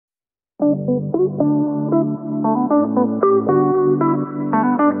Hi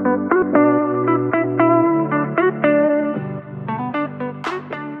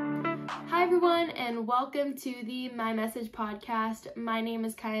everyone, and welcome to the My Message podcast. My name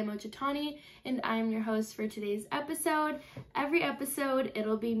is Kyia Mochitani, and I'm your host for today's episode. Every episode,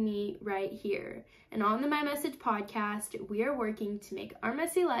 it'll be me right here. And on the My Message podcast, we are working to make our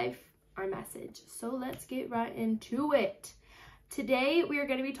messy life our message. So let's get right into it. Today, we are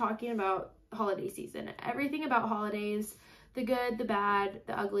going to be talking about holiday season. Everything about holidays, the good, the bad,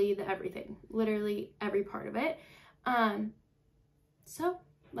 the ugly, the everything. Literally every part of it. So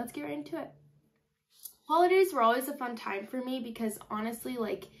let's get right into it. Holidays were always a fun time for me because honestly,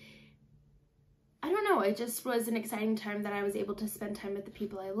 I don't know, it just was an exciting time that I was able to spend time with the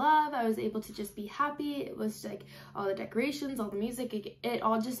people I love. I was able to just be happy. It was like all the decorations, all the music, it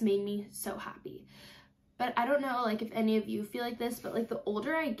all just made me so happy. But I don't know, if any of you feel like this, but the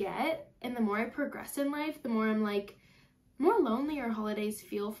older I get and the more I progress in life, the more I'm more lonelier holidays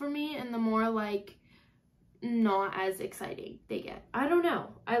feel for me, and the more not as exciting they get. I don't know.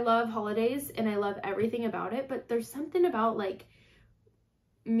 I love holidays and I love everything about it, but there's something about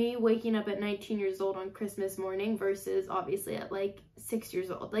me waking up at 19 years old on Christmas morning versus obviously at 6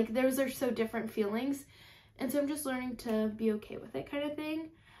 years old. Those are so different feelings. And so I'm just learning to be okay with it, kind of thing.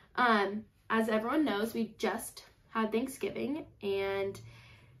 As everyone knows, we just had Thanksgiving, and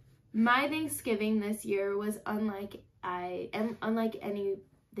my Thanksgiving this year was unlike any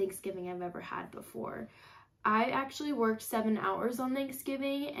Thanksgiving I've ever had before. I actually worked 7 hours on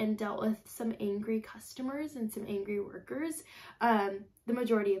Thanksgiving and dealt with some angry customers and some angry workers the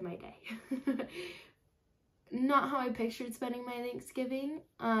majority of my day. Not how I pictured spending my Thanksgiving,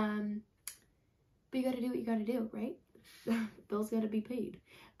 but you gotta do what you gotta do, right? Bills gotta be paid.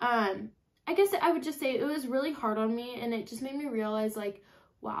 I guess I would just say it was really hard on me, and it just made me realize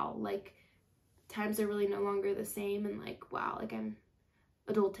wow, times are really no longer the same, and wow, I'm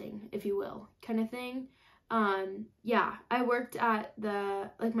adulting, if you will, kind of thing. Yeah, I worked at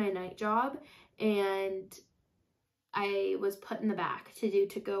my night job, and I was put in the back to do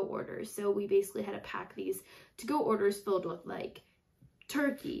to-go orders. So we basically had to pack these to-go orders filled with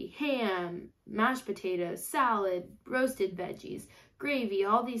turkey, ham, mashed potatoes, salad, roasted veggies, gravy,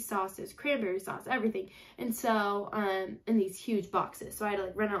 all these sauces, cranberry sauce, everything. And so, in these huge boxes. So I had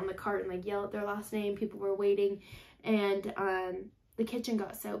to run out in the cart and yell at their last name. People were waiting, and the kitchen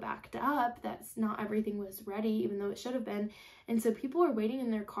got so backed up that not everything was ready, even though it should have been. And so people were waiting in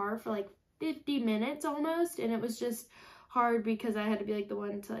their car for 50 minutes almost, and it was just hard because I had to be the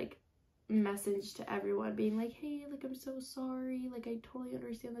one to message to everyone being hey, I'm so sorry, I totally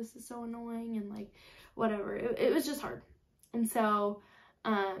understand this is so annoying, and whatever. It was just hard. And so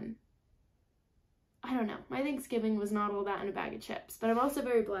I don't know, my Thanksgiving was not all that in a bag of chips, but I'm also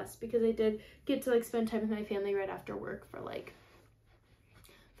very blessed because I did get to spend time with my family right after work for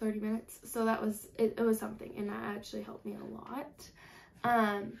 30 minutes. So that was it was something, and that actually helped me a lot.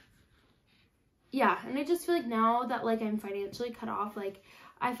 Yeah, and I just feel now that I'm financially cut off,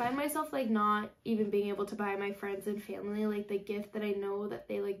 I find myself not even being able to buy my friends and family the gift that I know that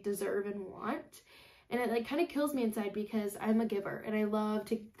they deserve and want. And it kind of kills me inside because I'm a giver and I love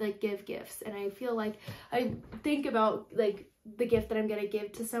to give gifts, and I feel I think about the gift that I'm gonna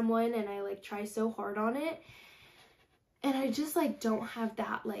give to someone, and I try so hard on it, and I just don't have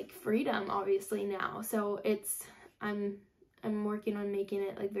that freedom obviously now. So I'm working on making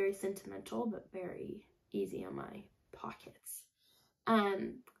it very sentimental but very easy on my pockets.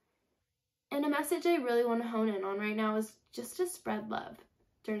 And a message I really want to hone in on right now is just to spread love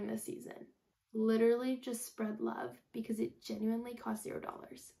during this season. Literally just spread love, because it genuinely costs $0.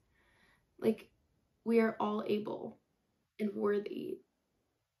 We are all able and worthy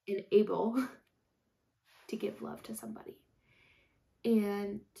and able to give love to somebody.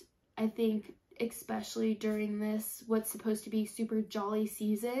 And I think especially during this, what's supposed to be super jolly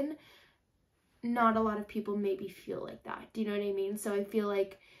season, not a lot of people maybe feel like that. Do you know what I mean? So I feel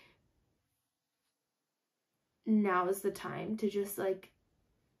now is the time to just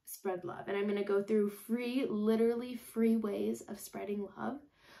spread love. And I'm going to go through literally free ways of spreading love.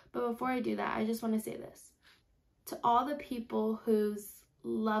 But before I do that, I just want to say this. To all the people whose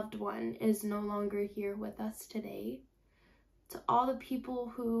loved one is no longer here with us today, to all the people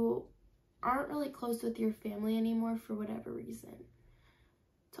who aren't really close with your family anymore for whatever reason,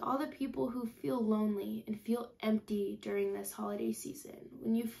 to all the people who feel lonely and feel empty during this holiday season,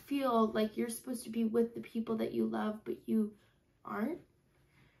 when you feel you're supposed to be with the people that you love but you aren't,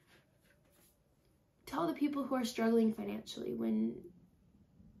 to all the people who are struggling financially,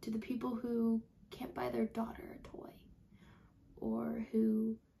 to the people who can't buy their daughter a toy, or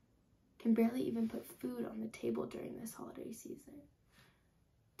who can barely even put food on the table during this holiday season.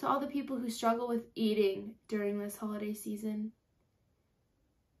 To all the people who struggle with eating during this holiday season,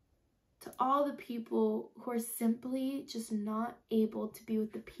 to all the people who are simply just not able to be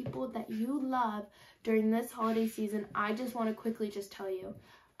with the people that you love during this holiday season, I just want to quickly just tell you,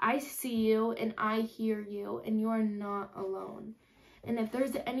 I see you and I hear you, and you are not alone. And if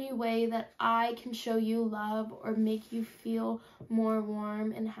there's any way that I can show you love or make you feel more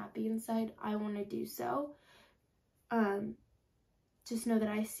warm and happy inside, I want to do so. Just know that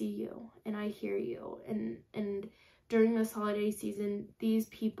I see you and I hear you. And during this holiday season, these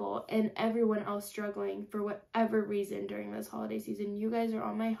people and everyone else struggling for whatever reason during this holiday season, you guys are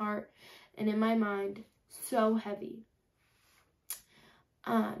on my heart and in my mind so heavy.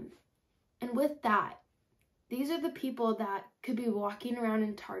 And with that, these are the people that could be walking around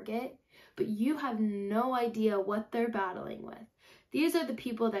in Target, but you have no idea what they're battling with. These are the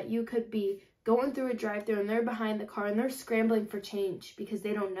people that you could be going through a drive-thru and they're behind the car and they're scrambling for change because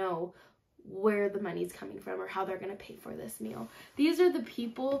they don't know where the money's coming from or how they're going to pay for this meal. These are the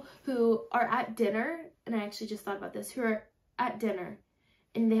people who are at dinner, and I actually just thought about this, who are at dinner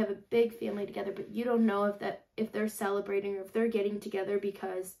and they have a big family together, but you don't know if they're celebrating or if they're getting together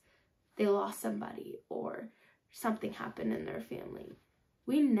because they lost somebody or something happened in their family.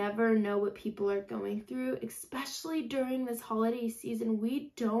 We never know what people are going through, especially during this holiday season.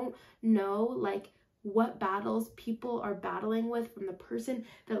 We don't know like what battles people are battling with from the person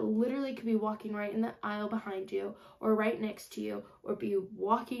that literally could be walking right in the aisle behind you or right next to you or be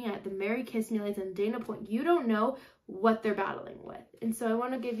walking at the Mary Kiss Me Lights and Dana Point. You don't know what they're battling with. And so I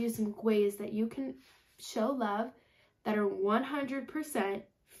want to give you some ways that you can show love that are 100%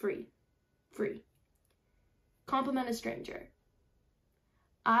 free. Compliment a stranger.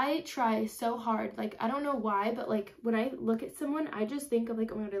 I try so hard, like, I don't know why, but like when I look at someone, I just think of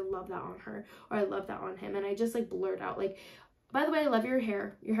like, oh my God, I love that on her, or I love that on him, and I just like blurt out like, by the way, I love your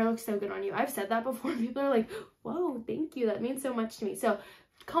hair looks so good on you. I've said that before. People are like, whoa, thank you, that means so much to me. So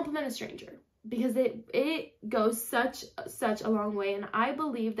compliment a stranger, because it goes such a long way. And I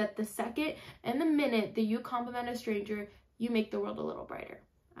believe that the second and the minute that you compliment a stranger, you make the world a little brighter.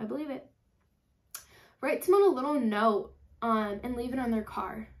 I believe it. Write someone a little note and leave it on their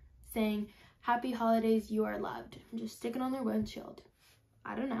car saying, happy holidays, you are loved. And just stick it on their windshield.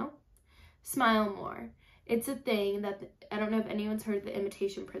 I don't know. Smile more. It's a thing that, I don't know if anyone's heard the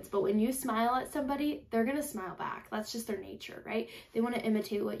imitation principle. When you smile at somebody, they're going to smile back. That's just their nature, right? They want to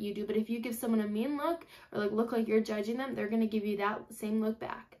imitate what you do. But if you give someone a mean look or like look like you're judging them, they're going to give you that same look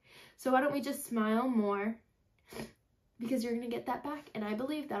back. So why don't we just smile more? Because you're going to get that back. And I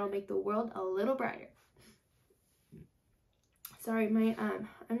believe that'll make the world a little brighter. Sorry,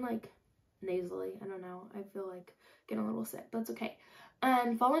 I'm like nasally. I don't know. I feel like getting a little sick, but it's okay.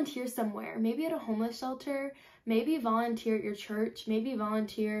 Volunteer somewhere. Maybe at a homeless shelter. Maybe volunteer at your church. Maybe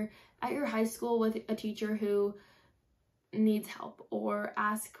volunteer at your high school with a teacher who needs help. Or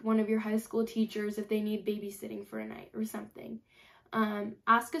ask one of your high school teachers if they need babysitting for a night or something.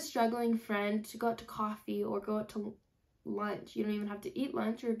 Ask a struggling friend to go out to coffee or go out to lunch. You don't even have to eat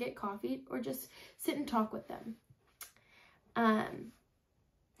lunch or get coffee, or just sit and talk with them.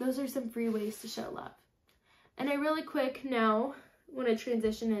 Those are some free ways to show love. And I really quick now want to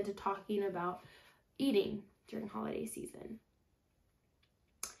transition into talking about eating during holiday season.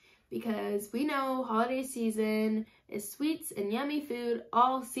 Because we know holiday season is sweets and yummy food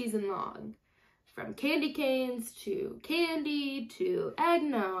all season long. From candy canes to candy to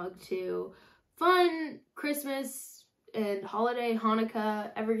eggnog to fun Christmas and holiday,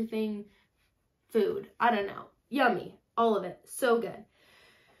 Hanukkah, everything food. I don't know. Yummy. All of it. So good.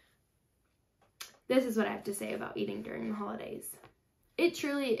 This is what I have to say about eating during the holidays. It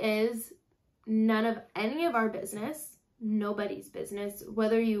truly is none of any of our business, nobody's business,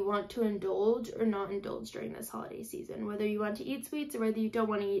 whether you want to indulge or not indulge during this holiday season, whether you want to eat sweets or whether you don't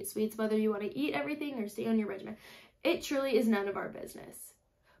want to eat sweets, whether you want to eat everything or stay on your regimen. It truly is none of our business.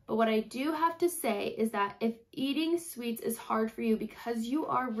 But what I do have to say is that if eating sweets is hard for you because you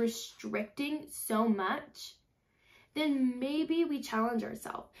are restricting so much, then maybe we challenge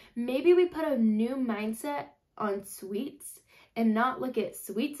ourselves. Maybe we put a new mindset on sweets and not look at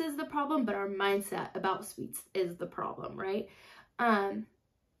sweets as the problem, but our mindset about sweets is the problem, right?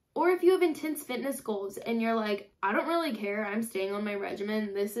 Or if you have intense fitness goals and you're like, I don't really care, I'm staying on my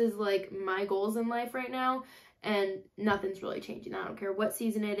regimen, this is like my goals in life right now, and nothing's really changing. I don't care what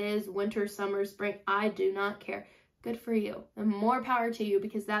season it is, winter, summer, spring, I do not care. Good for you. And more power to you,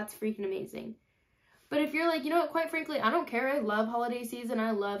 because that's freaking amazing. But if you're like, you know what, quite frankly, I don't care. I love holiday season.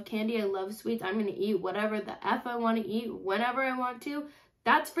 I love candy. I love sweets. I'm going to eat whatever the F I want to eat whenever I want to.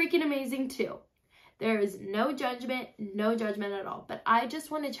 That's freaking amazing too. There is no judgment at all. But I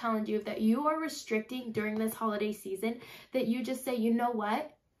just want to challenge you, if that you are restricting during this holiday season, that you just say, you know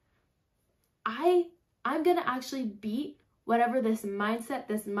what? I'm going to actually beat whatever this mindset,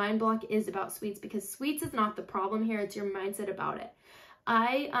 this mind block is about sweets, because sweets is not the problem here. It's your mindset about it.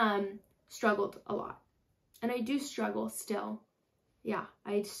 I struggled a lot, and I do struggle still. Yeah,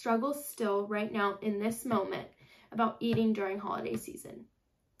 I struggle still right now in this moment about eating during holiday season.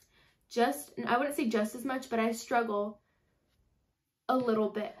 I wouldn't say just as much, but I struggle a little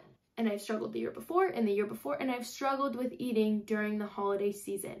bit. And I've struggled the year before and the year before, and I've struggled with eating during the holiday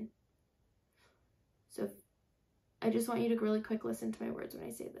season. So I just want you to really quick listen to my words when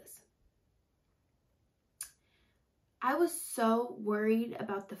I say this. I was so worried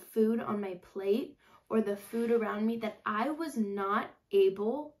about the food on my plate or the food around me that I was not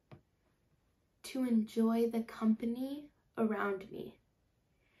able to enjoy the company around me.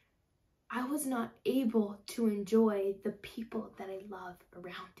 I was not able to enjoy the people that I love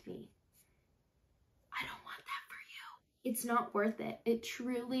around me. I don't want that for you. It's not worth it. It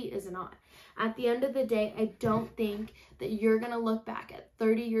truly is not. At the end of the day, I don't think that you're going to look back at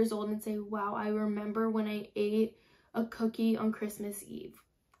 30 years old and say, wow, I remember when I ate a cookie on Christmas Eve.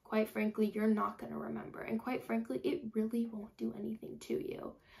 Quite frankly, you're not going to remember. And quite frankly, it really won't do anything to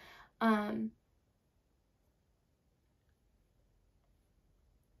you.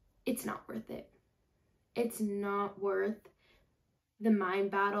 It's not worth it. It's not worth the mind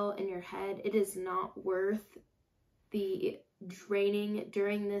battle in your head. It is not worth the draining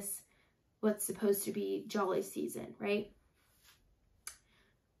during this, what's supposed to be jolly season, right?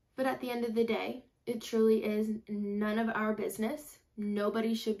 But at the end of the day, it truly is none of our business.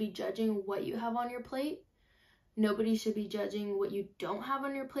 Nobody should be judging what you have on your plate. Nobody should be judging what you don't have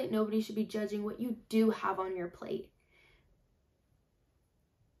on your plate. Nobody should be judging what you do have on your plate.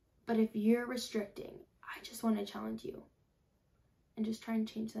 But if you're restricting, I just want to challenge you and just try and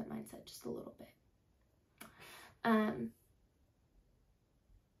change that mindset just a little bit.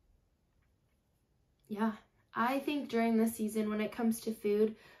 Yeah, I think during this season, when it comes to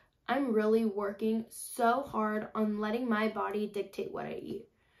food, I'm really working so hard on letting my body dictate what I eat.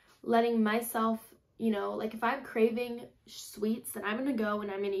 Letting myself, like if I'm craving sweets, then I'm going to go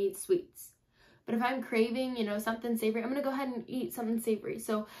and I'm going to eat sweets. But if I'm craving, something savory, I'm going to go ahead and eat something savory.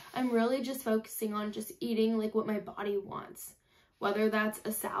 So I'm really just focusing on just eating like what my body wants. Whether that's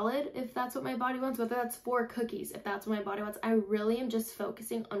a salad, if that's what my body wants, whether that's 4 cookies, if that's what my body wants. I really am just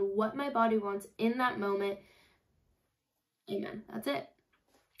focusing on what my body wants in that moment. Amen. That's it.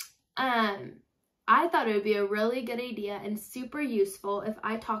 I thought it would be a really good idea and super useful if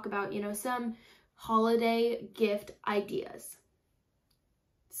I talk about, some holiday gift ideas.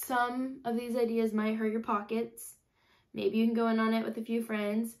 Some of these ideas might hurt your pockets. Maybe you can go in on it with a few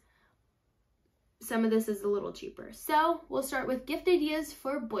friends. Some of this is a little cheaper. So we'll start with gift ideas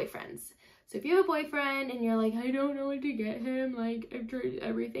for boyfriends. So if you have a boyfriend and you're like, I don't know what to get him, like I've tried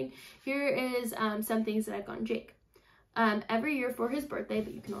everything. Here is some things that I've gotten Jake. Every year for his birthday,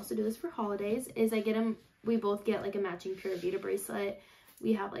 but you can also do this for holidays, is we both get like a matching Pura Vida bracelet.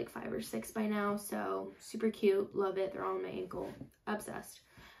 We have like 5 or 6 by now, so super cute, love it. They're all on my ankle, obsessed.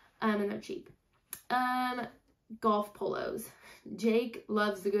 And they're cheap. Golf polos. Jake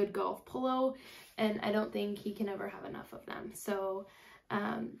loves the good golf polo, and I don't think he can ever have enough of them. So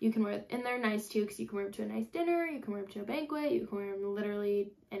you can wear, and they're nice too, because you can wear them to a nice dinner, you can wear them to a banquet, you can wear them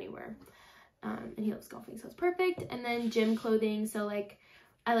literally anywhere. And he loves golfing, so it's perfect. And then gym clothing. So like,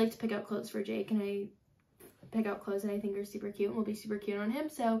 I like to pick out clothes for Jake, and I pick out clothes that I think are super cute and will be super cute on him.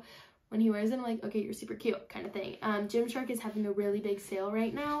 So when he wears them, I'm like, okay, you're super cute, kind of thing. Gymshark is having a really big sale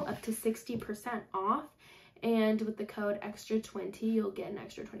right now, up to 60% off. And with the code extra20, you'll get an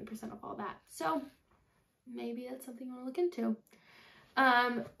extra 20% off all that. So maybe that's something you want to look into.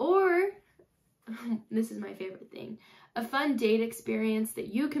 Or, this is my favorite thing, a fun date experience that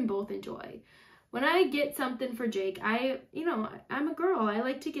you can both enjoy. When I get something for Jake, I'm a girl. I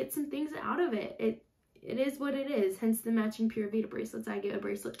like to get some things out of it. It is what it is, hence the matching Pura Vida bracelets. I get a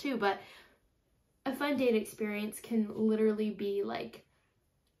bracelet too, but a fun date experience can literally be like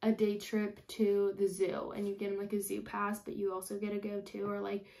a day trip to the zoo, and you get them like a zoo pass, but you also get to go to, or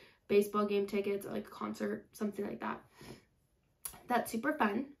like baseball game tickets, or like a concert, something like that. That's super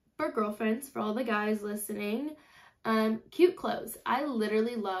fun for girlfriends, for all the guys listening. Cute clothes. I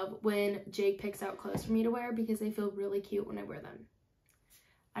literally love when Jake picks out clothes for me to wear because they feel really cute when I wear them.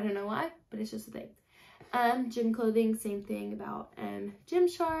 I don't know why, but it's just a thing. Gym clothing, same thing about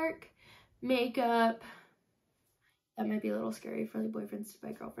Gymshark. Makeup. That might be a little scary for like boyfriends to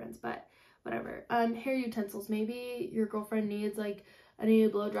buy girlfriends, but whatever. Hair utensils. Maybe your girlfriend needs like a new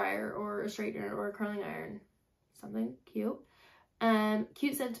blow dryer or a straightener or a curling iron. Something cute.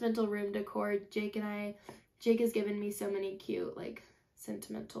 Cute sentimental room decor. Jake has given me so many cute, like,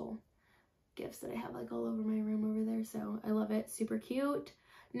 sentimental gifts that I have, like, all over my room over there, so I love it. Super cute.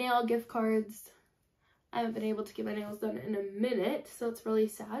 Nail gift cards. I haven't been able to get my nails done in a minute, so it's really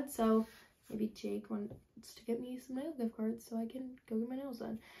sad. So maybe Jake wants to get me some nail gift cards so I can go get my nails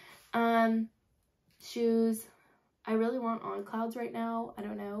done. Shoes. I really want On Clouds right now. I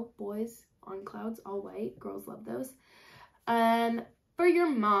don't know. Boys, On Clouds, all white. Girls love those. For your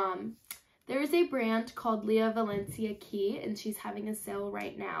mom, there is a brand called Leah Valencia Key, and she's having a sale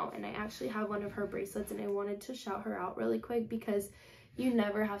right now. And I actually have one of her bracelets, and I wanted to shout her out really quick because you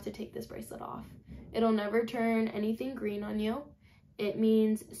never have to take this bracelet off. It'll never turn anything green on you. It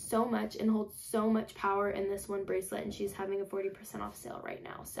means so much and holds so much power in this one bracelet, and she's having a 40% off sale right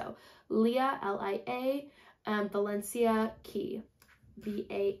now. So Leah, L-I-A, Valencia Key,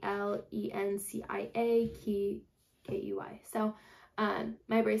 V-A-L-E-N-C-I-A, Key, K-E-Y. So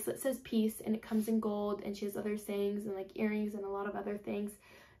my bracelet says peace, and it comes in gold, and she has other sayings and like earrings and a lot of other things.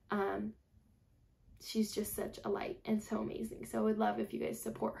 She's just such a light and so amazing. So I would love if you guys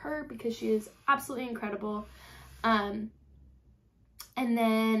support her because she is absolutely incredible. And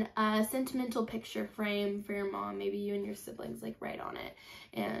then a sentimental picture frame for your mom. Maybe you and your siblings like write on it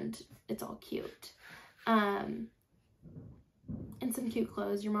and it's all cute. And some cute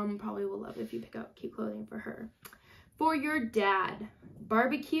clothes. Your mom probably will love if you pick out cute clothing for her. For your dad,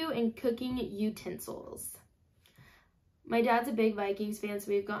 barbecue and cooking utensils. My dad's a big Vikings fan,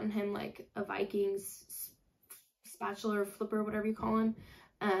 so we've gotten him like a Vikings spatula or flipper, whatever you call him,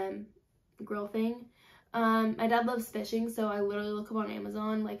 grill thing. My dad loves fishing, so I literally look up on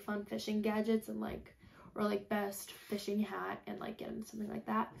Amazon like fun fishing gadgets and like, or like best fishing hat and like get him something like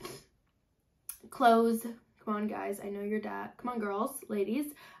that. Clothes. Come on, guys. I know your dad. Come on, girls,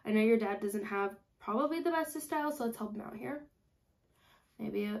 ladies. I know your dad doesn't have probably the best of style, so let's help him out here.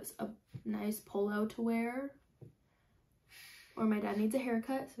 Maybe it's a nice polo to wear. Or my dad needs a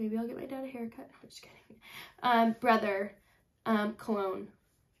haircut, so maybe I'll get my dad a haircut. I'm just kidding. Brother, cologne.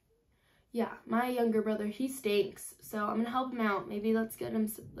 Yeah, my younger brother, he stinks, so I'm gonna help him out. Maybe let's get him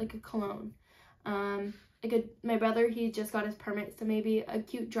like a cologne. My brother, he just got his permit, so maybe a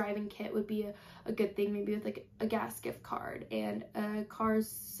cute driving kit would be a good thing. Maybe with like a gas gift card and a car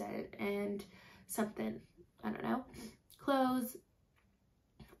set and something. I don't know. Clothes,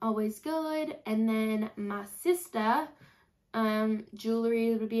 always good. And then my sister,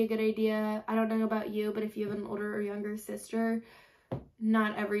 jewelry would be a good idea. I don't know about you, but if you have an older or younger sister,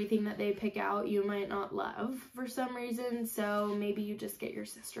 not everything that they pick out you might not love for some reason, so maybe you just get your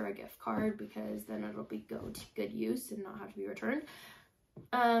sister a gift card because then it'll be go to good use and not have to be returned.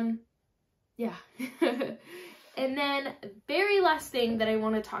 Yeah. And then very last thing that I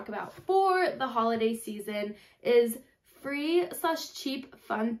want to talk about for the holiday season is free/cheap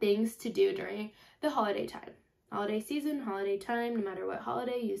fun things to do during the holiday time. Holiday season, holiday time, no matter what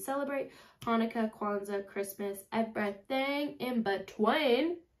holiday you celebrate, Hanukkah, Kwanzaa, Christmas, everything in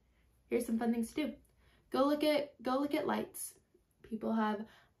between. Here's some fun things to do. Go look at lights. People have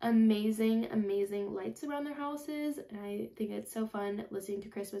amazing lights around their houses, and I think it's so fun listening to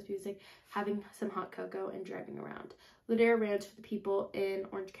Christmas music, having some hot cocoa, and driving around. Ladera Ranch for the people in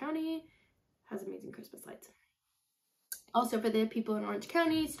Orange County has amazing Christmas lights. Also for the people in Orange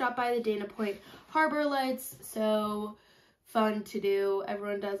County, stop by the Dana Point Harbor Lights. So fun to do.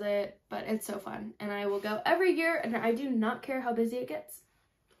 Everyone does it, but it's so fun. And I will go every year, and I do not care how busy it gets.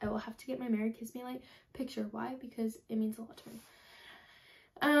 I will have to get my Merry Kiss Me light picture. Why? Because it means a lot to me.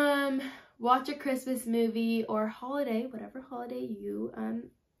 Watch a Christmas movie or holiday, whatever holiday you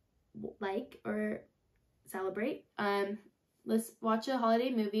like or celebrate. Let's watch a holiday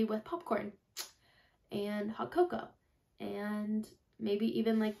movie with popcorn and hot cocoa. And maybe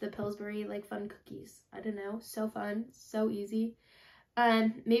even like the Pillsbury like fun cookies. I don't know. So fun. So easy.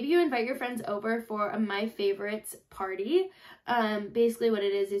 Maybe you invite your friends over for a My Favorites party. Basically what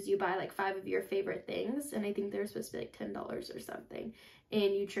it is you buy like 5 of your favorite things. And I think they're supposed to be like $10 or something.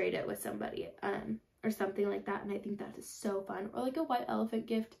 And you trade it with somebody or something like that. And I think that is so fun. Or like a white elephant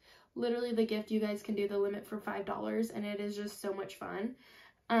gift. Literally the gift you guys can do the limit for $5. And it is just so much fun.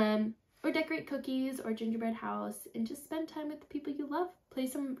 Or decorate cookies or gingerbread house and just spend time with the people you love. Play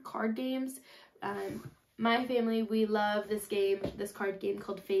some card games. My family, we love this card game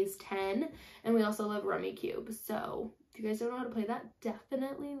called Phase 10. And we also love Rummy Cube. So if you guys don't know how to play that,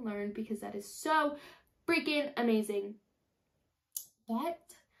 definitely learn because that is so freaking amazing. But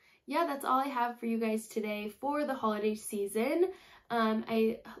yeah, that's all I have for you guys today for the holiday season.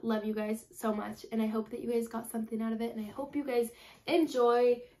 I love you guys so much, and I hope that you guys got something out of it, and I hope you guys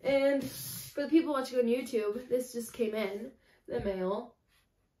enjoy. And for the people watching on YouTube, this just came in the mail.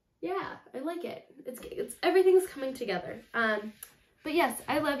 Yeah, I like it. It's everything's coming together. But yes,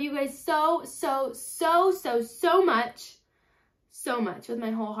 I love you guys so much. So much with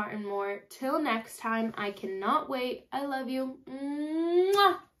my whole heart and more. Till next time, I cannot wait. I love you.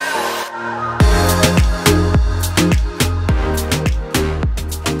 Mwah!